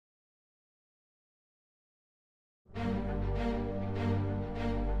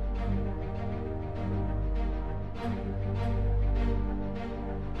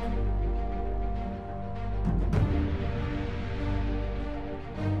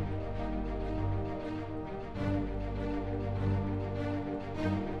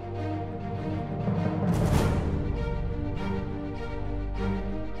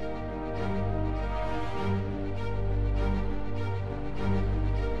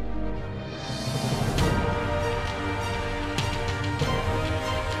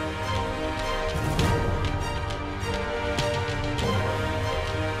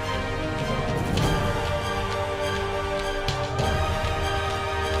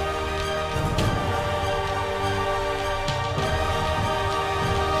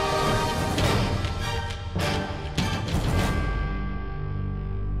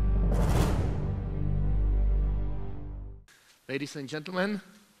Ladies and gentlemen,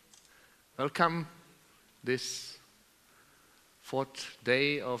 welcome this fourth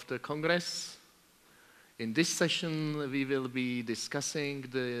day of the Congress. In this session, we will be discussing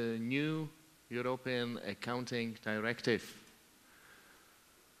the new European Accounting Directive.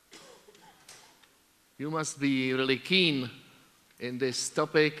 You must be really keen in this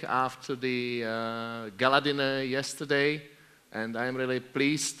topic after the gala dinner yesterday, and I'm really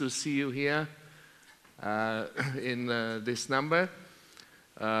pleased to see you here in this number.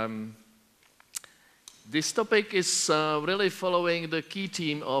 This topic is really following the key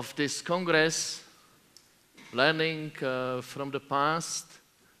theme of this Congress, learning from the past,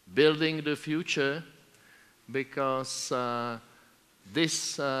 building the future, because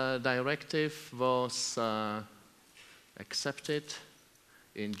this directive was accepted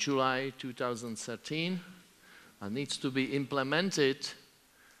in July 2013 and needs to be implemented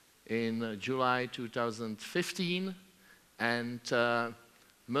in July 2015, and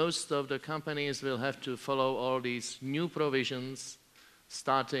most of the companies will have to follow all these new provisions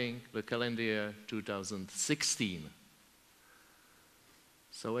starting the calendar year 2016.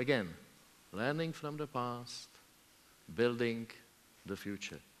 So again, learning from the past, building the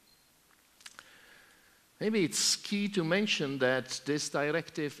future. Maybe it's key to mention that this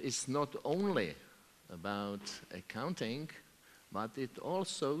directive is not only about accounting, but it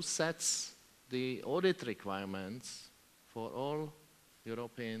also sets the audit requirements for all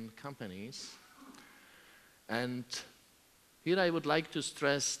European companies. And here I would like to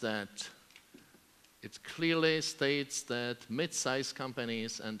stress that it clearly states that mid-sized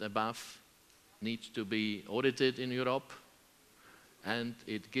companies and above need to be audited in Europe, and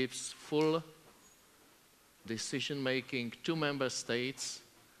it gives full decision-making to member states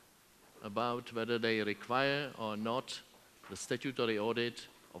about whether they require or not the statutory audit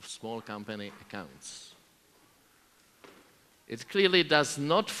of small company accounts. It clearly does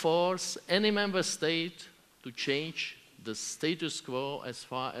not force any member state to change the status quo as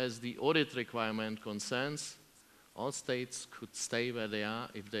far as the audit requirement concerns. All states could stay where they are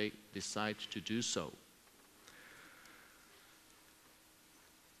if they decide to do so.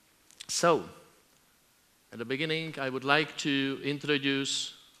 So, at the beginning, I would like to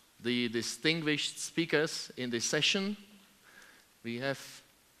introduce the distinguished speakers in this session. We have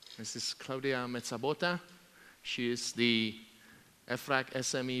Mrs. Claudia Mezzabota. She is the EFRAG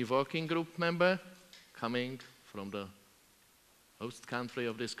SME Working Group member, coming from the host country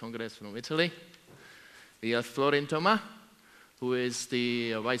of this Congress, from Italy. We have Florin Toma, who is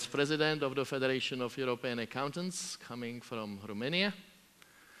the Vice President of the Federation of European Accountants, coming from Romania.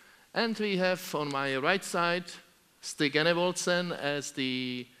 And we have on my right side Stig Enevoldsen as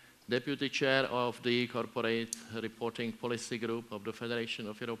the Deputy Chair of the Corporate Reporting Policy Group of the Federation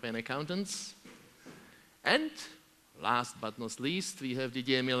of European Accountants. And last but not least, we have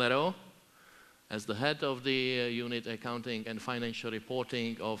Didier Millero as the head of the Unit Accounting and Financial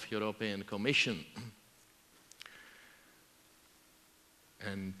Reporting of European Commission.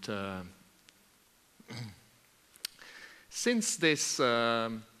 And since this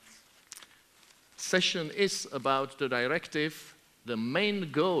session is about the directive, the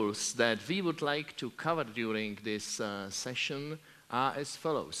main goals that we would like to cover during this session are as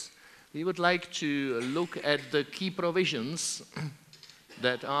follows. We would like to look at the key provisions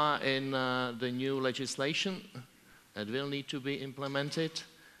that are in the new legislation that will need to be implemented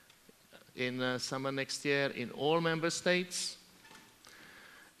in summer next year in all member states.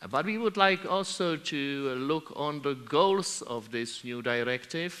 But we would like also to look on the goals of this new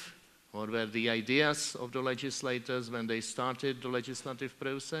directive. What were the ideas of the legislators when they started the legislative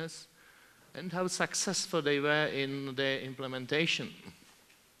process, and how successful they were in their implementation.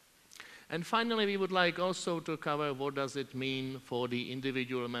 And finally, we would like also to cover what does it mean for the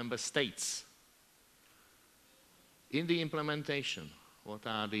individual member states. In the implementation, what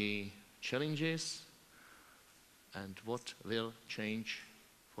are the challenges and what will change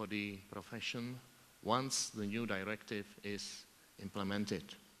for the profession once the new directive is implemented.